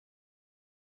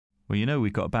Well, you know,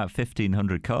 we've got about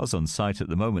 1,500 cars on site at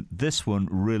the moment. This one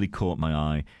really caught my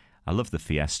eye. I love the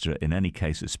Fiesta in any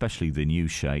case, especially the new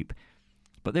shape.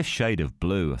 But this shade of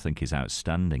blue I think is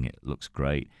outstanding. It looks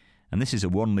great. And this is a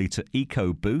 1.0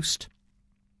 Ecoboost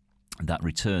that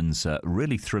returns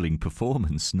really thrilling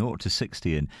performance, 0 to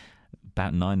 60 in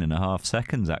about 9.5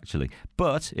 seconds actually.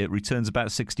 But it returns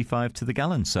about 65 to the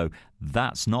gallon, so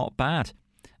that's not bad.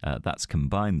 That's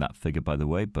combined, that figure, by the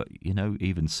way, but, you know,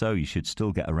 even so, you should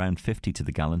still get around 50 to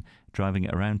the gallon driving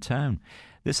it around town.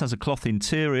 This has a cloth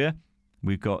interior.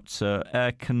 We've got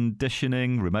air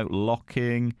conditioning, remote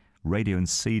locking, radio and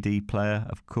CD player,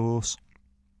 of course,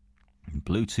 and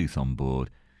Bluetooth on board.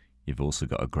 You've also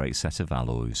got a great set of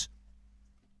alloys.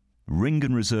 Ring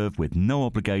and reserve with no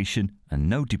obligation and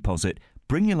no deposit.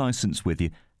 Bring your licence with you,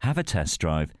 have a test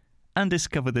drive, and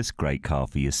discover this great car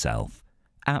for yourself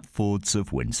at Fords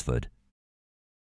of Winsford.